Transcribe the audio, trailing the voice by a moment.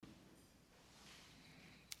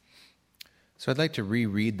So I'd like to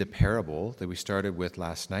reread the parable that we started with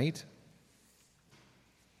last night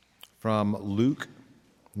from Luke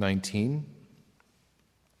 19.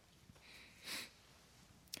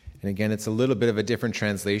 And again, it's a little bit of a different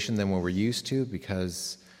translation than what we're used to,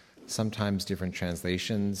 because sometimes different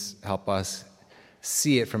translations help us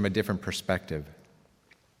see it from a different perspective.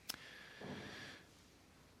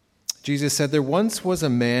 Jesus said, "There once was a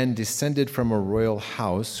man descended from a royal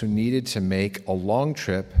house who needed to make a long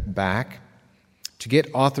trip back to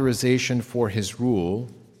get authorization for his rule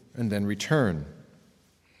and then return.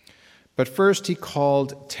 But first he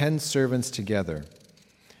called 10 servants together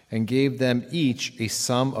and gave them each a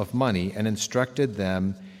sum of money and instructed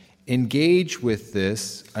them, 'Engage with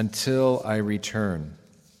this until I return.'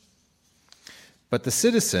 But the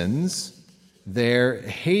citizens there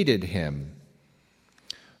hated him.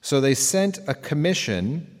 So they sent a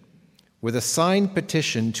commission with a signed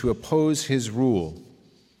petition to oppose his rule.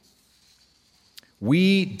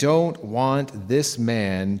 'We don't want this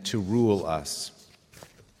man to rule us.'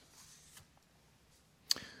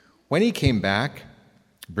 When he came back,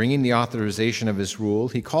 bringing the authorization of his rule,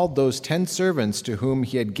 he called those 10 servants to whom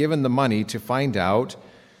he had given the money to find out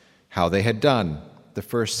how they had done. The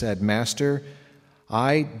first said, 'Master,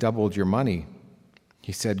 I doubled your money.'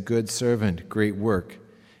 He said, 'Good servant, great work.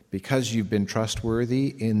 Because you've been trustworthy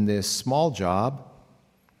in this small job,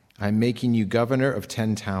 I'm making you governor of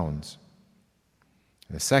 10 towns.'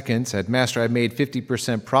 The second said, 'Master, I've made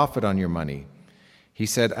 50% profit on your money.' He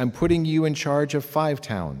said, 'I'm putting you in charge of 5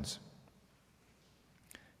 towns.'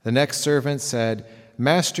 The next servant said,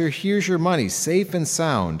 'Master, here's your money, safe and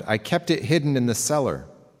sound. I kept it hidden in the cellar.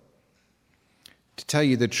 To tell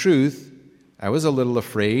you the truth, I was a little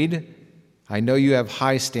afraid. I know you have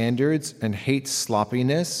high standards and hate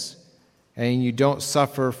sloppiness, and you don't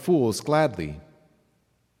suffer fools gladly.'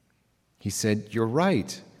 He said, 'You're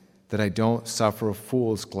right that I don't suffer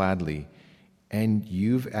fools gladly, and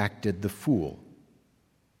you've acted the fool.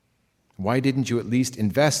 Why didn't you at least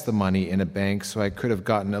invest the money in a bank so I could have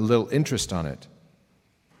gotten a little interest on it?'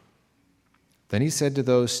 Then he said to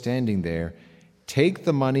those standing there, 'Take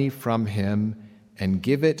the money from him and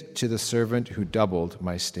give it to the servant who doubled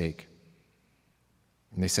my stake.'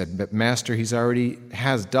 And they said, 'But Master, he already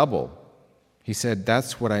has double.' He said,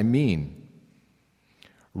 'That's what I mean.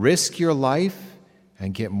 Risk your life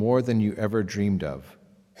and get more than you ever dreamed of.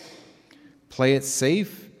 Play it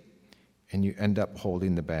safe, and you end up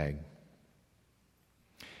holding the bag.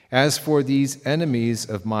 As for these enemies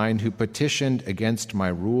of mine who petitioned against my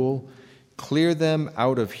rule, clear them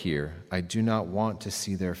out of here. I do not want to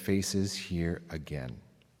see their faces here again.'"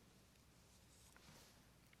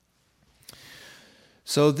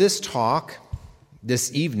 So this talk,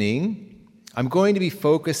 this evening, I'm going to be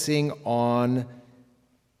focusing on,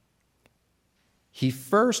 he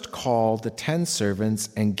first called the 10 servants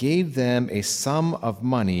and gave them a sum of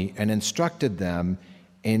money and instructed them,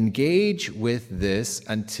 "Engage with this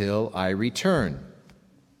until I return."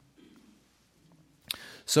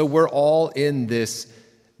 So we're all in this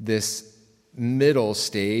middle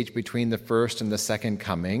stage between the first and the second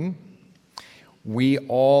coming. We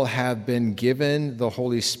all have been given the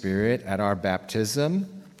Holy Spirit at our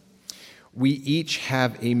baptism. We each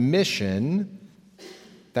have a mission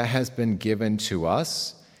that has been given to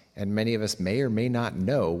us, and many of us may or may not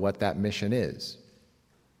know what that mission is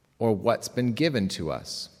or what's been given to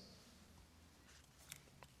us.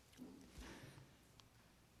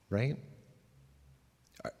 Right?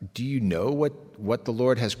 Do you know what the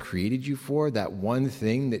Lord has created you for, that one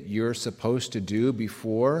thing that you're supposed to do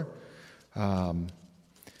before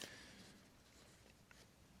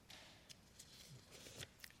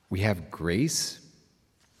we have grace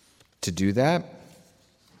to do that?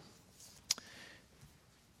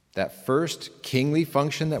 That first kingly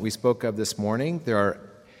function that we spoke of this morning, there are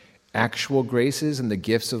actual graces and the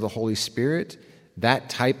gifts of the Holy Spirit. That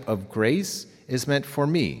type of grace is meant for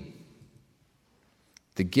me.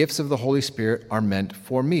 The gifts of the Holy Spirit are meant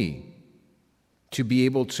for me, to be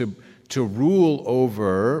able to rule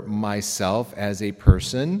over myself as a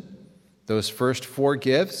person. Those first 4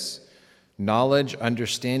 gifts, knowledge,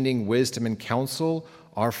 understanding, wisdom, and counsel,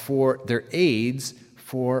 are for their aids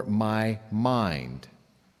for my mind.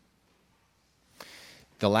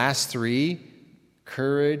 The last 3,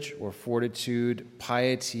 courage or fortitude,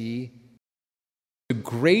 piety, the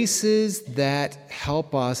graces that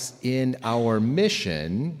help us in our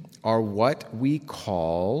mission are what we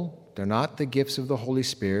call, they're not the gifts of the Holy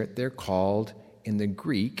Spirit, they're called in the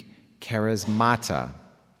Greek charismata.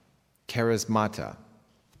 Charismata.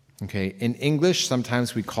 Okay, in English,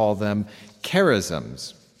 sometimes we call them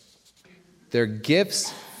charisms. They're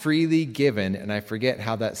gifts freely given, and I forget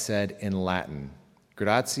how that's said in Latin.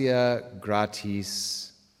 Gratia,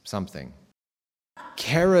 gratis, something.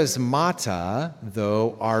 Charismata,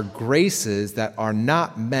 though, are graces that are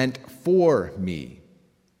not meant for me.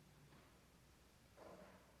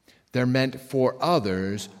 They're meant for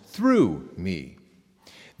others through me.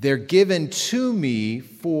 They're given to me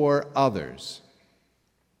for others.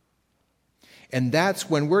 And that's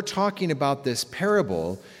when we're talking about this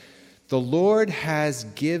parable, the Lord has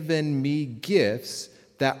given me gifts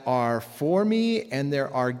that are for me, and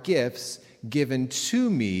there are gifts given to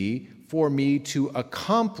me for me to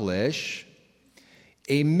accomplish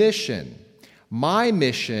a mission. My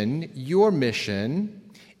mission, your mission,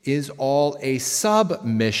 is all a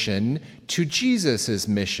submission to Jesus'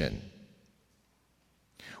 mission.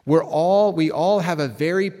 We all have a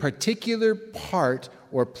very particular part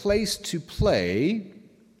or place to play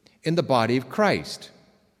in the body of Christ.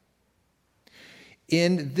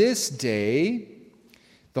 In this day,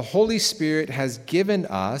 the Holy Spirit has given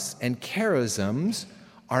us, and charisms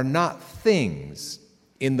are not things.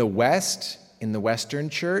 In the West, in the Western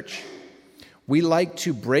church, we like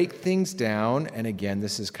to break things down, and again,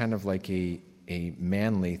 this is kind of like a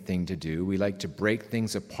manly thing to do. We like to break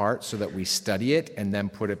things apart so that we study it and then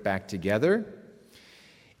put it back together.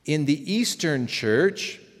 In the Eastern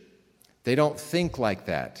church, they don't think like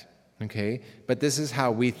that, okay? But this is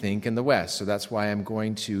how we think in the West, so that's why I'm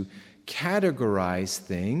going to categorize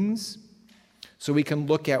things so we can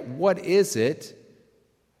look at what is it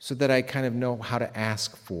so that I kind of know how to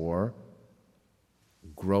ask for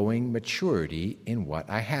growing maturity in what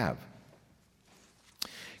I have.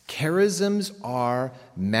 Charisms are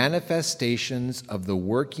manifestations of the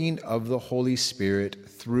working of the Holy Spirit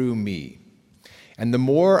through me. And the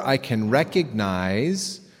more I can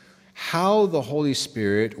recognize how the Holy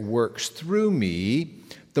Spirit works through me,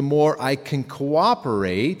 the more I can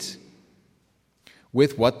cooperate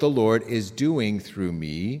with what the Lord is doing through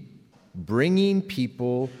me, bringing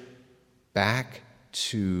people back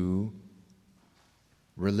to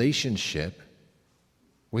relationship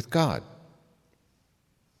with God.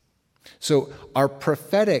 So that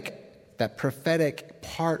prophetic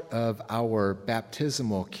part of our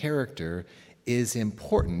baptismal character is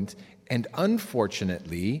important, and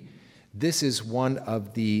unfortunately, this is one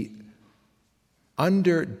of the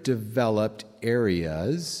underdeveloped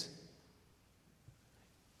areas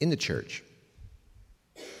in the church.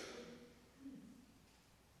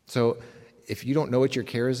 So if you don't know what your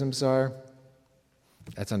charisms are,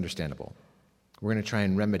 that's understandable. We're going to try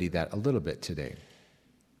and remedy that a little bit today.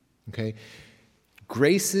 Okay?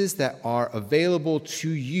 Graces that are available to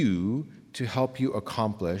you to help you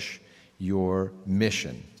accomplish your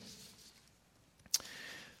mission.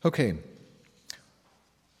 Okay.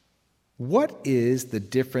 What is the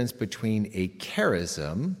difference between a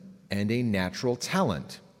charism and a natural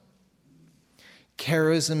talent?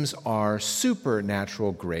 Charisms are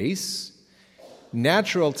supernatural grace.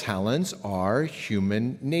 Natural talents are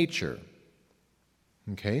human nature.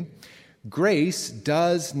 Okay? Grace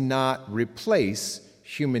does not replace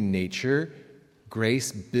human nature.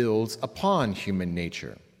 Grace builds upon human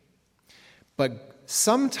nature. But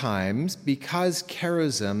sometimes, because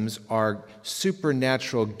charisms are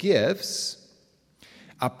supernatural gifts,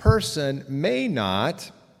 a person may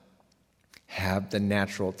not have the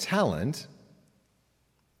natural talent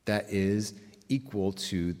that is equal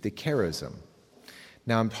to the charism.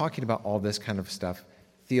 Now, I'm talking about all this kind of stuff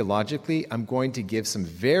theologically. I'm going to give some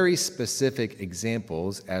very specific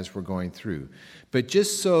examples as we're going through. But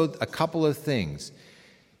just so a couple of things.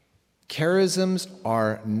 Charisms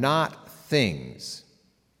are not things.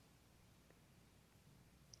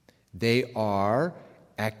 They are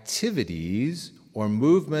activities or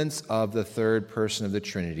movements of the third person of the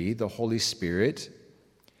Trinity, the Holy Spirit,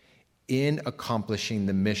 in accomplishing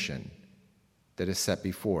the mission that is set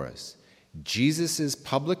before us. Jesus'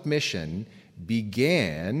 public mission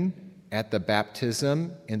began at the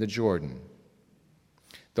baptism in the Jordan.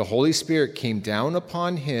 The Holy Spirit came down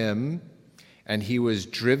upon him, and he was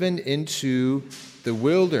driven into the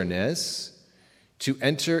wilderness to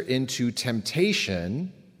enter into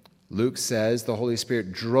temptation. Luke says the Holy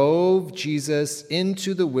Spirit drove Jesus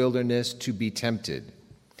into the wilderness to be tempted.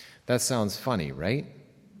 That sounds funny, right?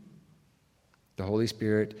 The Holy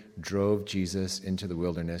Spirit drove Jesus into the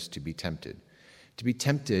wilderness to be tempted. To be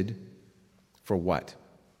tempted for what?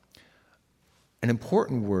 An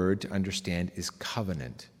important word to understand is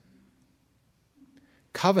covenant.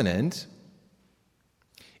 Covenant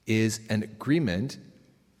is an agreement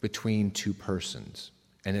between two persons.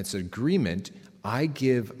 And it's an agreement, I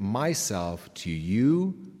give myself to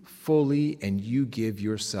you fully, and you give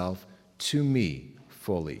yourself to me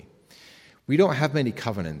fully. We don't have many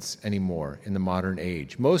covenants anymore in the modern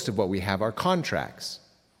age. Most of what we have are contracts.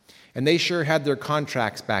 And they sure had their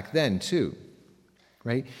contracts back then too,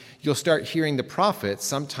 right? You'll start hearing the prophets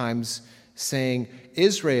sometimes saying,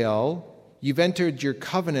 Israel, you've entered your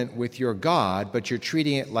covenant with your God, but you're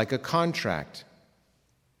treating it like a contract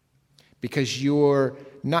because you're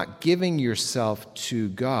not giving yourself to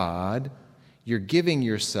God. You're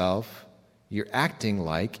acting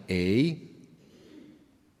like a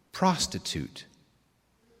prostitute.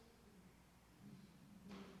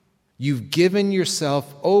 You've given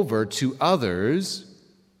yourself over to others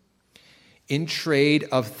in trade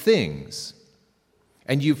of things,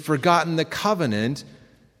 and you've forgotten the covenant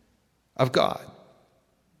of God.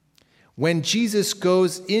 When Jesus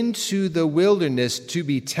goes into the wilderness to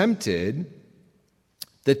be tempted,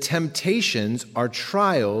 the temptations are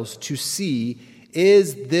trials to see,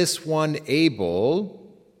 is this one able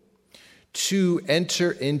to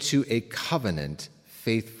enter into a covenant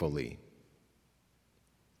faithfully?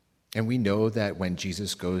 And we know that when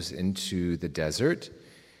Jesus goes into the desert,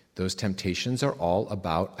 those temptations are all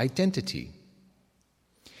about identity.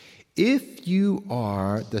 If you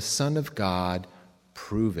are the Son of God,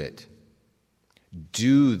 prove it.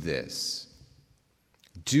 Do this.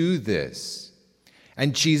 Do this.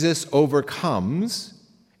 And Jesus overcomes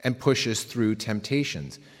and pushes through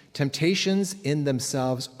temptations. Temptations in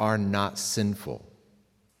themselves are not sinful.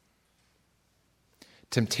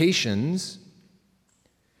 Temptations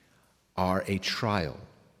are a trial.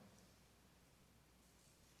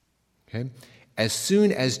 Okay? As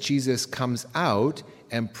soon as Jesus comes out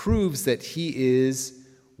and proves that he is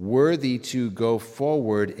worthy to go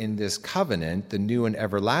forward in this covenant, the new and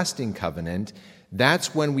everlasting covenant,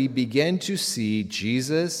 that's when we begin to see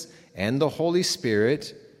Jesus and the Holy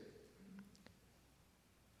Spirit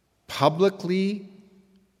publicly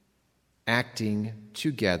acting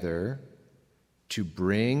together to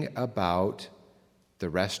bring about the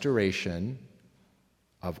restoration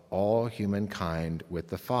of all humankind with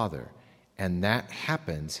the Father. And that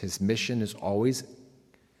happens. His mission is always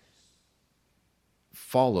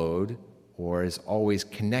followed or is always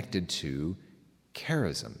connected to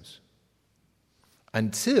charisms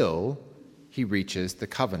until he reaches the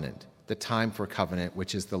covenant, the time for covenant,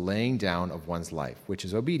 which is the laying down of one's life, which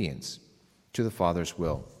is obedience to the Father's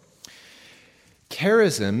will.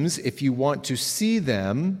 Charisms, if you want to see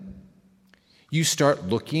them, you start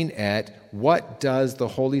looking at what does the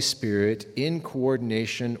Holy Spirit in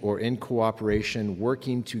coordination or in cooperation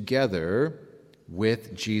working together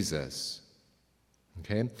with Jesus.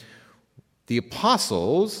 Okay? The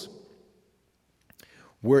apostles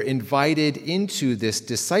were invited into this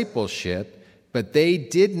discipleship, but they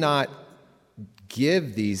did not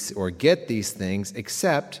give these or get these things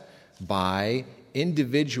except by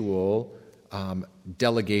individual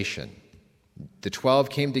delegation. The 12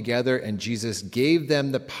 came together and Jesus gave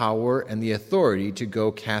them the power and the authority to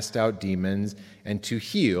go cast out demons and to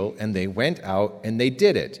heal, and they went out and they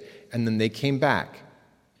did it, and then they came back.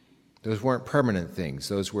 Those weren't permanent things.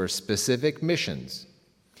 Those were specific missions.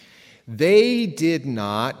 They did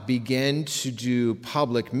not begin to do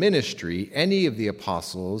public ministry, any of the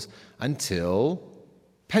apostles, until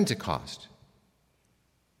Pentecost.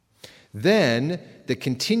 Then the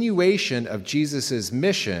continuation of Jesus'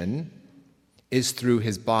 mission is through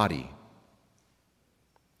his body,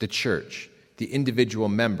 the church, the individual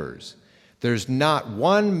members. There's not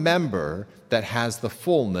one member that has the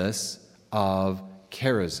fullness of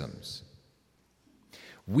charisms.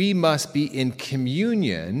 We must be in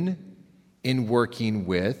communion in working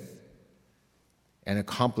with and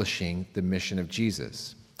accomplishing the mission of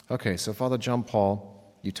Jesus. Okay, so Father John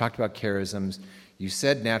Paul, you talked about charisms. You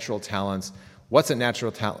said natural talents. What's a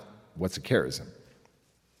natural talent? What's a charism?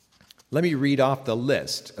 Let me read off the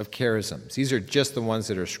list of charisms. These are just the ones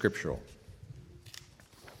that are scriptural.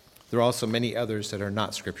 There are also many others that are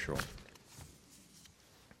not scriptural.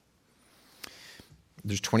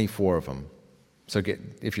 There's 24 of them. So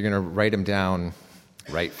if you're going to write them down,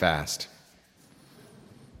 write fast.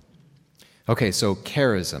 Okay, so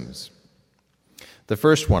charisms. The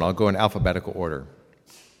first one, I'll go in alphabetical order.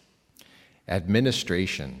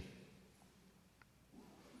 Administration.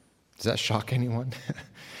 Does that shock anyone?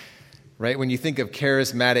 Right? When you think of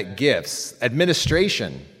charismatic gifts,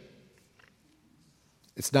 administration.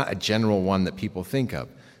 It's not a general one that people think of.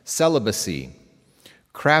 Celibacy,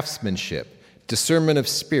 craftsmanship, discernment of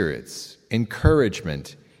spirits,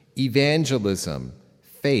 encouragement, evangelism,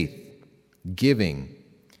 faith, giving,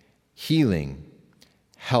 healing,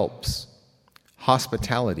 helps,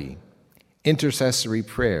 hospitality, intercessory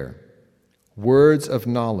prayer, words of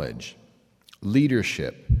knowledge,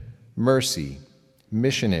 leadership, mercy,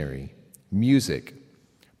 missionary, music,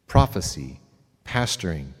 prophecy,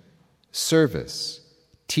 pastoring, service,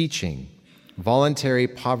 teaching, voluntary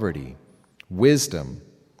poverty, wisdom,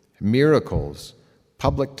 miracles,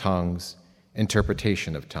 public tongues,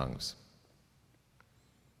 interpretation of tongues.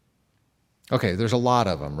 Okay, there's a lot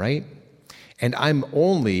of them, right? And I'm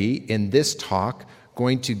only, in this talk,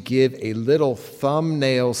 going to give a little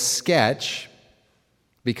thumbnail sketch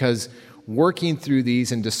because working through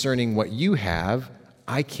these and discerning what you have,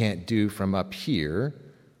 I can't do from up here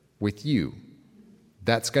with you.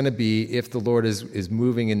 That's going to be, if the Lord is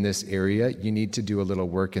moving in this area, you need to do a little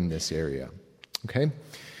work in this area. Okay?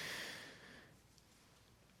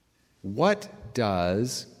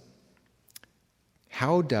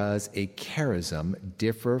 How does a charism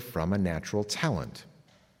differ from a natural talent?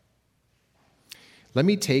 Let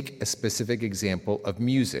me take a specific example of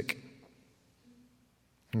music.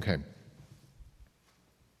 Okay.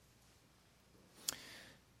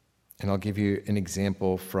 And I'll give you an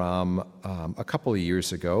example from a couple of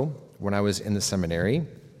years ago when I was in the seminary.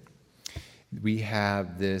 We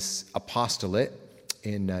have this apostolate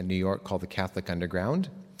in New York called the Catholic Underground,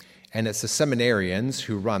 and it's the seminarians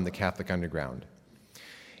who run the Catholic Underground.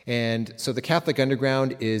 And so the Catholic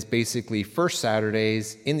Underground is basically first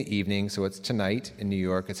Saturdays in the evening, so it's tonight in New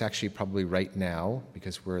York. It's actually probably right now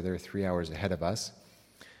because they're 3 hours ahead of us.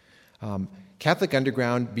 Catholic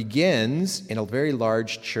Underground begins in a very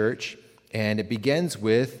large church, and it begins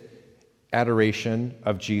with adoration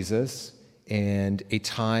of Jesus and a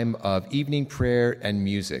time of evening prayer and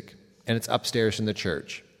music. And it's upstairs in the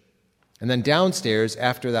church. And then downstairs,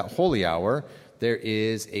 after that holy hour, there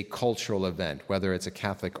is a cultural event, whether it's a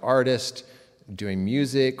Catholic artist doing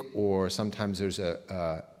music, or sometimes there's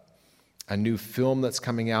a new film that's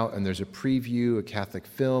coming out and there's a preview, a Catholic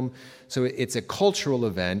film. So it's a cultural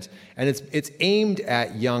event, and it's aimed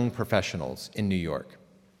at young professionals in New York.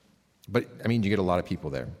 But, you get a lot of people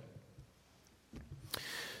there.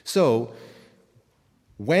 So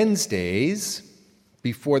Wednesdays,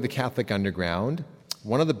 before the Catholic Underground,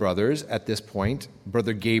 one of the brothers at this point,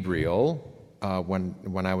 Brother Gabriel,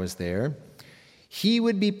 when I was there, he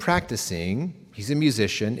would be practicing. He's a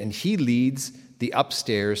musician, and he leads the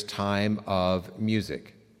upstairs time of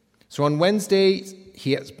music. So on Wednesday,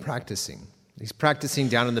 he is practicing. He's practicing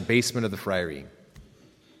down in the basement of the friary.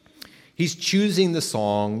 He's choosing the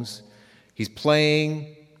songs, he's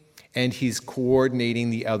playing, and he's coordinating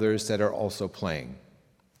the others that are also playing.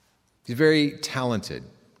 He's very talented.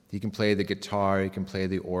 He can play the guitar, he can play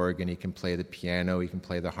the organ, he can play the piano, he can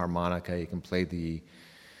play the harmonica, he can play the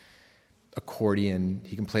accordion,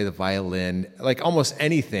 he can play the violin, like almost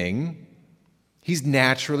anything. He's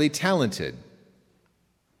naturally talented.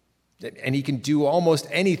 And he can do almost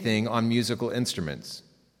anything on musical instruments.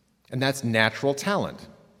 And that's natural talent.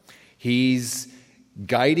 He's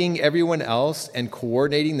guiding everyone else and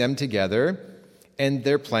coordinating them together, and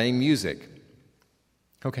they're playing music.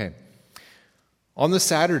 Okay. On the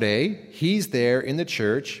Saturday, he's there in the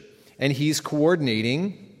church, and he's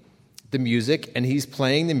coordinating the music, and he's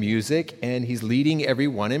playing the music, and he's leading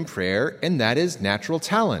everyone in prayer, and that is natural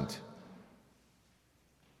talent.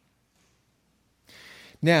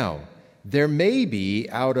 Now, there may be,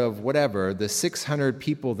 out of the 600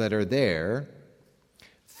 people that are there,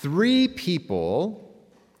 3 people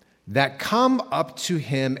that come up to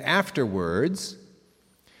him afterwards,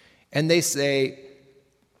 and they say,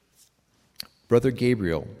 Brother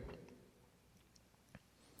Gabriel,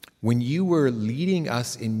 when you were leading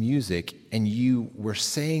us in music and you were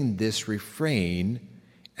saying this refrain,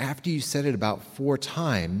 after you said it about 4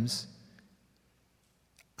 times,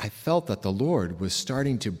 I felt that the Lord was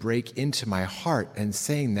starting to break into my heart and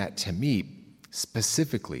saying that to me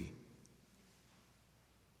specifically.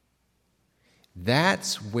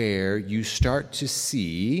 That's where you start to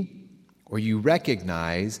see or you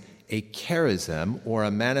recognize a charism or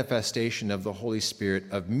a manifestation of the Holy Spirit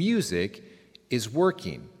of music is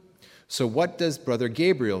working. So what does Brother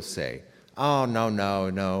Gabriel say? Oh,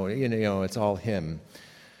 no, it's all him.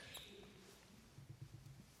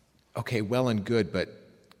 Okay, well and good, but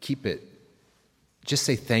keep it. Just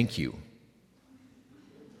say thank you.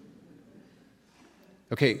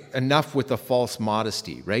 Okay, enough with the false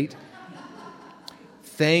modesty, right?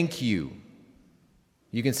 Thank you.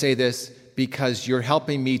 You can say this because you're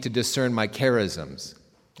helping me to discern my charisms.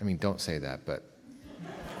 Don't say that, but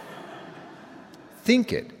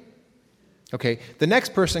think it. Okay, the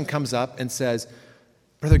next person comes up and says,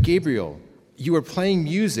 Brother Gabriel, you were playing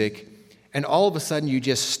music, and all of a sudden you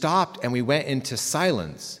just stopped and we went into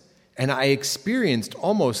silence. And I experienced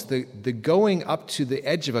almost the going up to the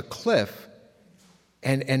edge of a cliff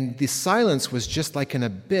And the silence was just like an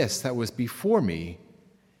abyss that was before me.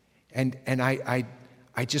 And I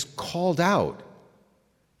just called out.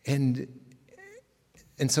 And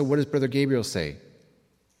so what does Brother Gabriel say?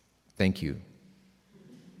 Thank you.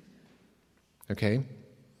 Okay?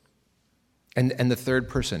 And the third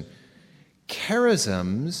person.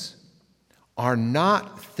 Charisms are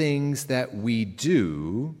not things that we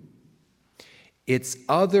do. It's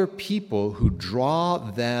other people who draw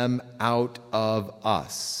them out of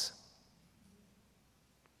us.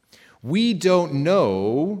 We don't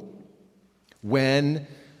know when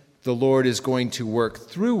the Lord is going to work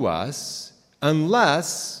through us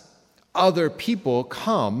unless other people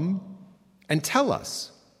come and tell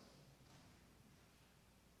us.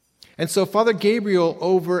 And so Father Gabriel,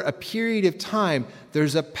 over a period of time,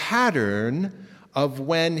 there's a pattern of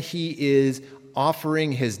when he is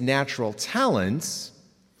offering his natural talents.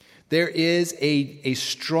 There is a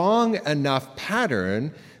strong enough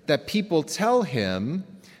pattern that people tell him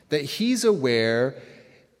that he's aware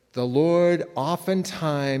the Lord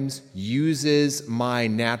oftentimes uses my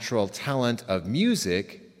natural talent of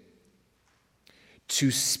music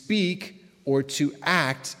to speak or to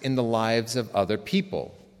act in the lives of other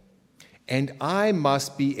people. And I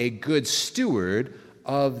must be a good steward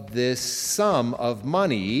of this sum of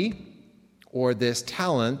money or this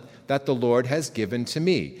talent that the Lord has given to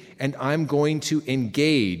me. And I'm going to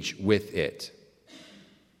engage with it.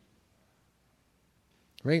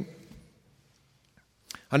 Right?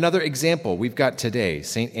 Another example we've got today,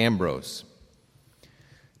 St. Ambrose.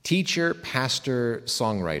 Teacher, pastor,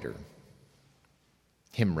 songwriter,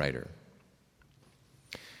 hymn writer.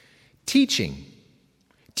 Teaching.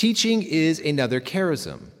 Teaching is another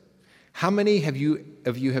charism. How many of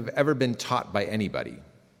you have ever been taught by anybody?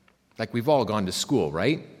 Like, we've all gone to school,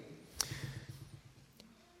 right?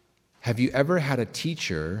 Have you ever had a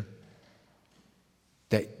teacher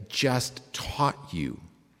that just taught you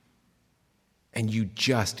and you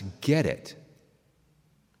just get it?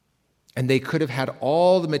 And they could have had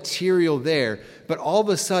all the material there, but all of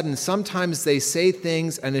a sudden, sometimes they say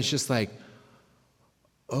things and it's just like,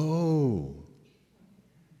 oh,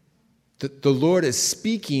 the Lord is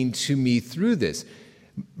speaking to me through this.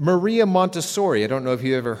 Maria Montessori, I don't know if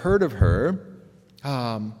you've ever heard of her,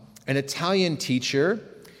 an Italian teacher.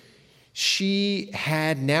 She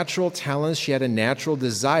had natural talents. She had a natural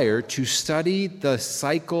desire to study the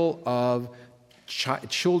cycle of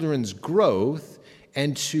children's growth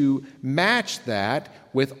and to match that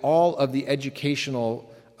with all of the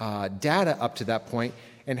educational data up to that point.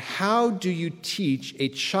 And how do you teach a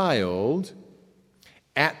child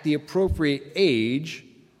at the appropriate age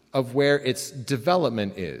of where its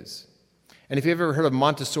development is? And if you've ever heard of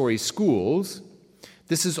Montessori schools,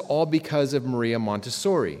 this is all because of Maria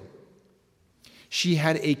Montessori. She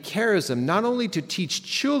had a charism not only to teach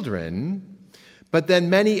children, but then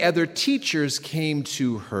many other teachers came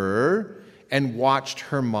to her and watched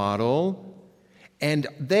her model, and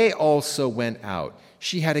they also went out.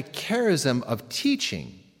 She had a charism of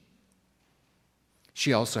teaching.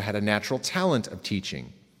 She also had a natural talent of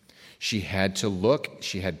teaching. She had to look,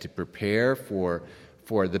 she had to prepare for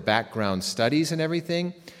the background studies and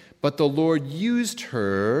everything, but the Lord used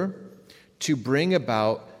her to bring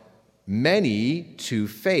about many to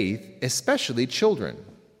faith, especially children.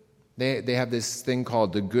 They have this thing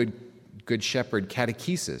called the Good Shepherd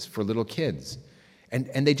catechesis for little kids,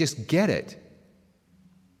 and they just get it.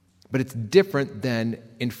 But it's different than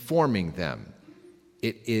informing them.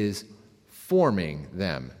 It is forming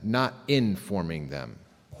them, not informing them.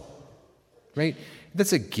 Right?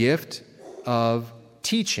 That's a gift of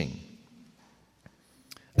teaching.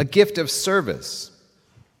 A gift of service.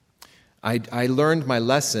 I learned my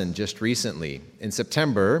lesson just recently. In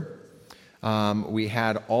September, we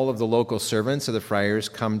had all of the local servants of the friars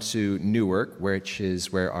come to Newark, which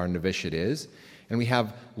is where our novitiate is, and we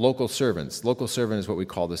have local servants. Local servant is what we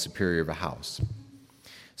call the superior of a house.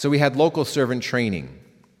 So we had local servant training.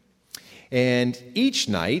 And each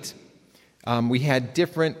night, we had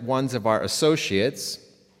different ones of our associates.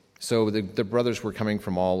 So the brothers were coming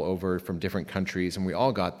from all over, from different countries, and we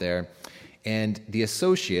all got there. And the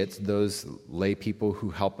associates, those lay people who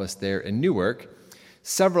help us there in Newark,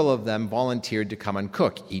 several of them volunteered to come and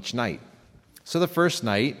cook each night. So the first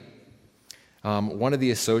night, one of the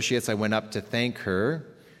associates, I went up to thank her,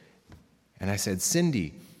 and I said,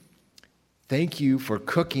 "Cindy, thank you for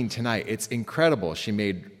cooking tonight. It's incredible." She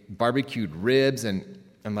made barbecued ribs and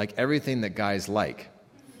like everything that guys like.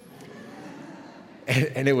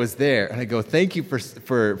 and it was there. And I go, "Thank you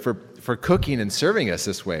for cooking and serving us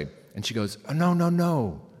this way." And she goes, "Oh,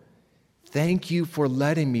 no. Thank you for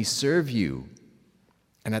letting me serve you."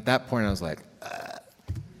 And at that point, I was like,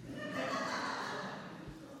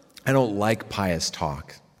 I don't like pious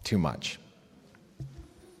talk too much.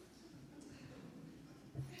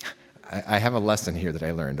 I have a lesson here that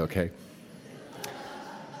I learned, okay?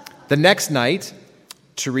 The next night,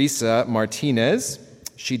 Teresa Martinez,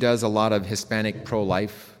 she does a lot of Hispanic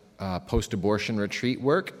pro-life, post-abortion retreat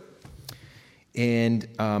work. And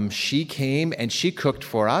she came and she cooked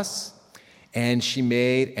for us, and she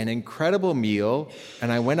made an incredible meal.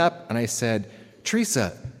 And I went up and I said,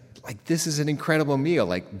 Teresa, this is an incredible meal.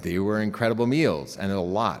 They were incredible meals, and a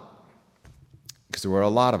lot, because there were a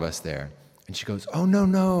lot of us there. And she goes, oh,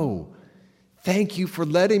 no. Thank you for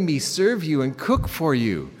letting me serve you and cook for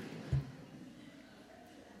you.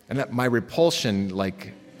 And my repulsion,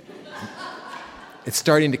 it's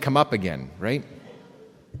starting to come up again, right?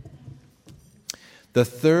 The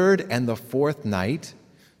third and the fourth night,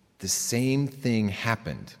 the same thing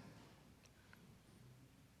happened.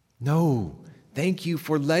 No, thank you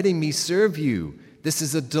for letting me serve you. This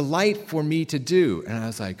is a delight for me to do. And I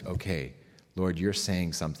was like, okay, Lord, you're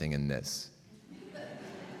saying something in this.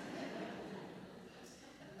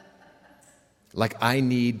 I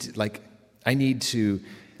need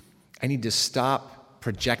to stop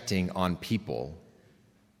projecting on people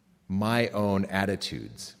my own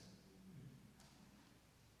attitudes.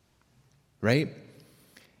 Right?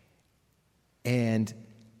 And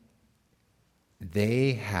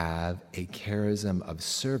they have a charism of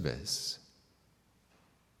service,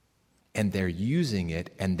 and they're using it,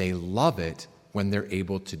 and they love it when they're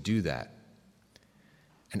able to do that.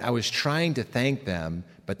 And I was trying to thank them,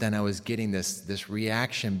 but then I was getting this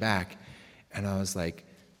reaction back, and I was like,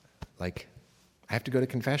 I have to go to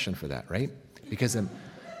confession for that, right? Because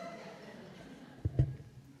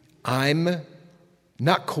I'm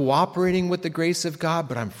not cooperating with the grace of God,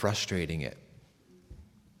 but I'm frustrating it.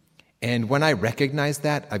 And when I recognize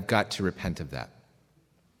that, I've got to repent of that.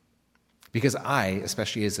 Because I,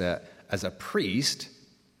 especially as a priest,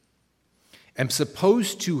 am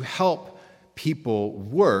supposed to help people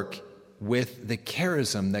work with the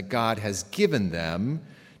charism that God has given them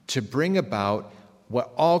to bring about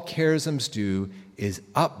what all charisms do is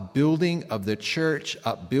upbuilding of the church,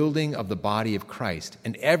 upbuilding of the body of Christ.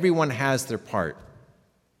 And everyone has their part.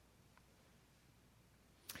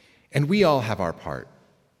 And we all have our part.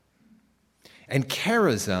 And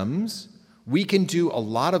charisms, we can do a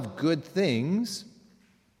lot of good things,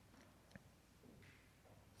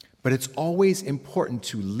 but it's always important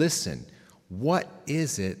to listen. What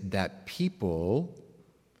is it that people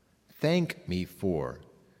thank me for?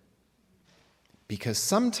 Because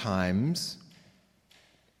sometimes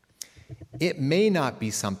it may not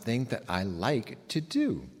be something that I like to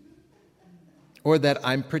do or that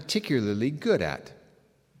I'm particularly good at.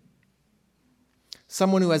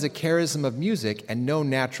 Someone who has a charism of music and no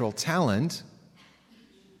natural talent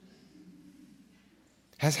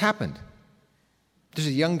has happened. There's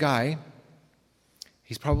a young guy,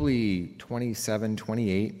 he's probably 27,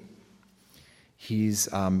 28. He's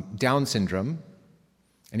Down syndrome,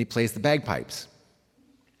 and he plays the bagpipes.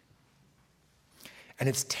 And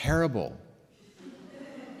it's terrible.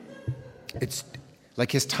 It's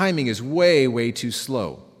like his timing is way, way too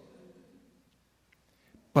slow.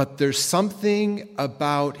 But there's something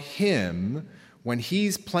about him when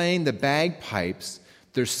he's playing the bagpipes,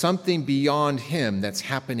 there's something beyond him that's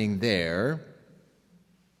happening there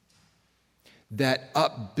that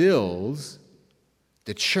upbuilds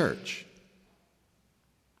the church.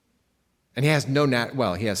 And he has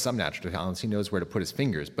he has some natural talents. He knows where to put his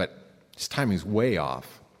fingers, but his timing's way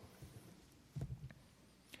off.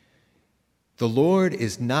 The Lord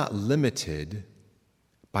is not limited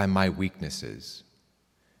by my weaknesses,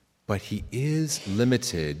 but he is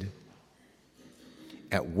limited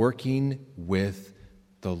at working with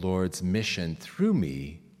the Lord's mission through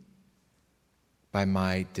me by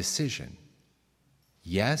my decision.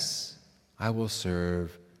 Yes, I will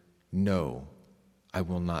serve. No, I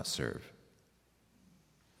will not serve.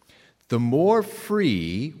 The more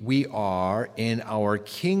free we are in our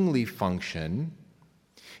kingly function,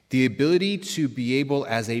 the ability to be able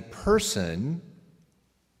as a person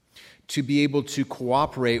to be able to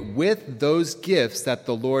cooperate with those gifts that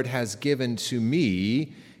the Lord has given to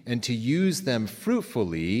me and to use them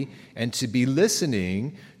fruitfully and to be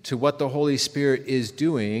listening to what the Holy Spirit is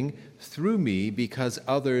doing through me because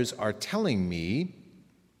others are telling me,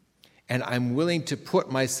 and I'm willing to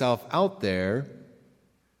put myself out there,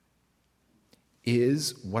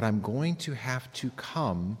 is what I'm going to have to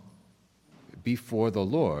come before the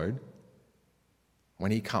Lord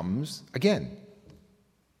when he comes again.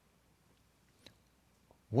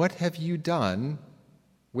 What have you done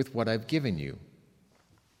with what I've given you?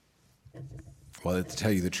 Well, to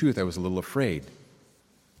tell you the truth, I was a little afraid.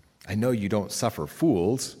 I know you don't suffer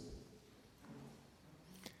fools.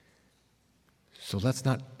 So let's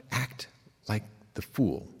not act like the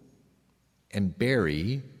fool and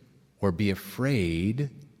bury or be afraid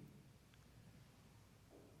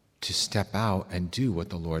to step out and do what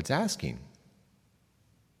the Lord's asking.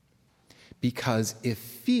 Because if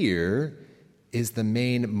fear is the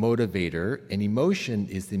main motivator and emotion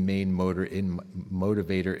is the main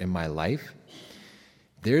motivator in my life,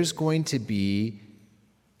 there's going to be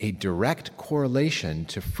a direct correlation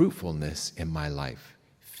to fruitfulness in my life.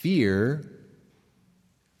 Fear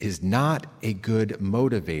is not a good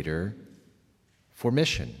motivator for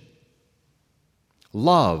mission.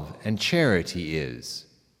 Love and charity is.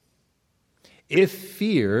 If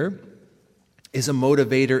fear is a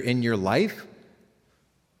motivator in your life,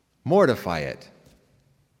 mortify it.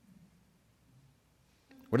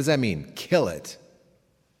 What does that mean? Kill it.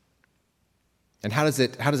 And how does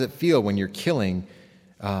it feel when you're killing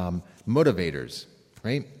motivators,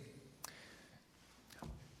 right?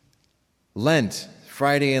 Lent,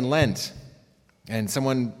 Friday in Lent, and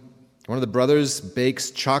one of the brothers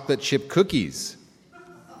bakes chocolate chip cookies,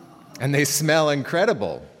 and they smell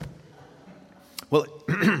incredible. Well,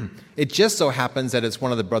 it just so happens that it's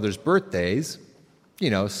one of the brothers' birthdays,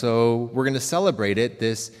 so we're going to celebrate it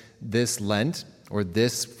this Lent or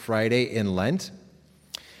this Friday in Lent.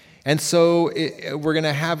 And so we're going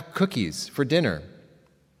to have cookies for dinner.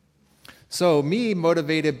 So me,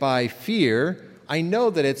 motivated by fear, I know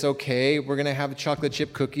that it's okay, we're going to have chocolate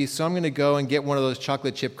chip cookies, so I'm going to go and get one of those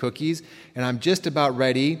chocolate chip cookies, and I'm just about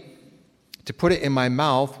ready to put it in my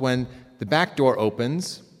mouth when the back door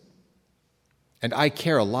opens. And I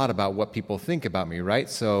care a lot about what people think about me, right?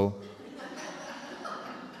 So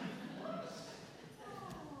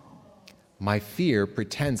my fear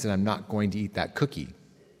pretends that I'm not going to eat that cookie.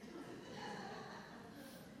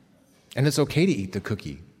 And it's okay to eat the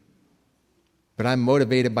cookie. But I'm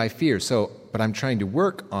motivated by fear. But I'm trying to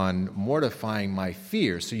work on mortifying my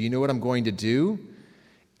fear. So you know what I'm going to do?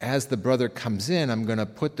 As the brother comes in, I'm going to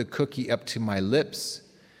put the cookie up to my lips,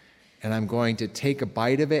 and I'm going to take a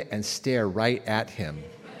bite of it and stare right at him.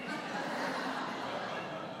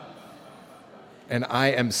 And I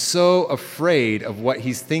am so afraid of what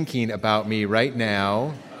he's thinking about me right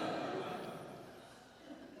now.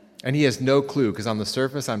 And he has no clue, because on the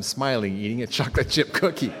surface I'm smiling, eating a chocolate chip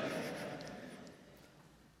cookie.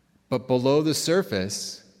 But below the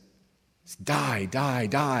surface, it's die, die,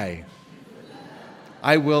 die.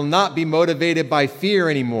 I will not be motivated by fear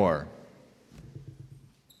anymore.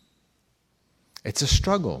 It's a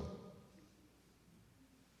struggle.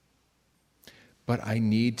 But I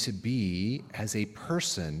need to be, as a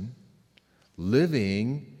person,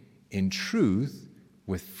 living in truth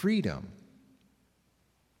with freedom.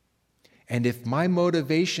 And if my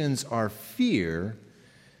motivations are fear,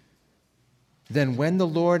 then when the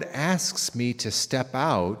Lord asks me to step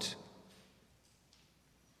out,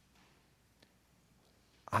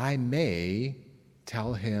 I may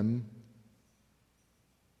tell him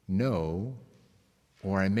no,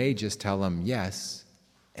 or I may just tell him yes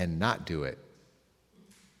and not do it.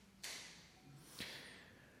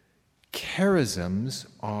 Charisms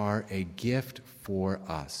are a gift for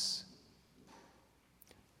us.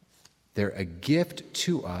 They're a gift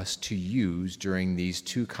to us to use during these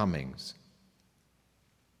two comings.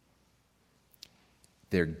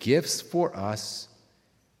 They're gifts for us,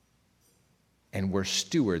 and we're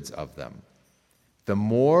stewards of them. The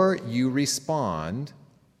more you respond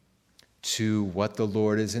to what the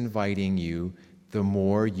Lord is inviting you, the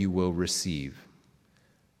more you will receive.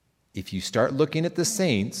 If you start looking at the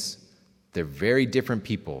saints, they're very different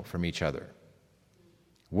people from each other.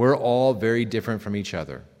 We're all very different from each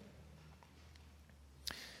other.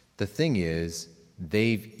 The thing is,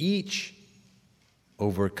 they've each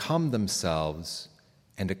overcome themselves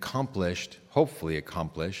and hopefully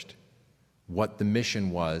accomplished, what the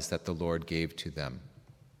mission was that the Lord gave to them.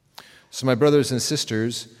 So my brothers and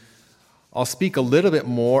sisters, I'll speak a little bit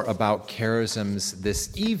more about charisms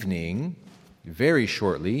this evening, very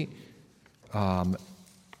shortly,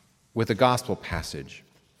 with a gospel passage.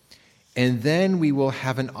 And then we will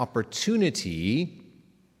have an opportunity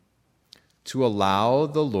to allow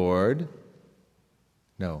the Lord,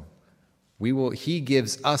 He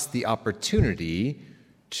gives us the opportunity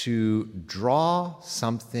to draw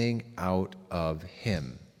something out of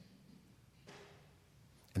Him.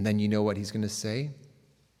 And then you know what He's going to say?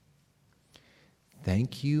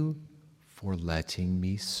 Thank you for letting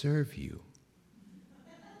me serve you.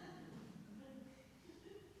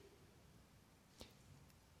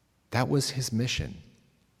 That was His mission.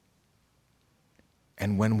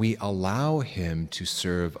 And when we allow Him to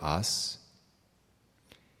serve us,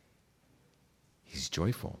 He's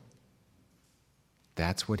joyful.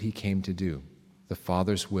 That's what he came to do, the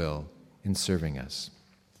Father's will in serving us.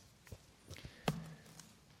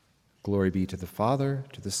 Glory be to the Father,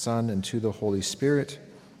 to the Son, and to the Holy Spirit,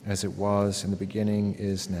 as it was in the beginning,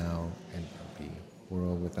 is now, and will be,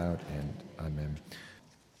 world without end. Amen.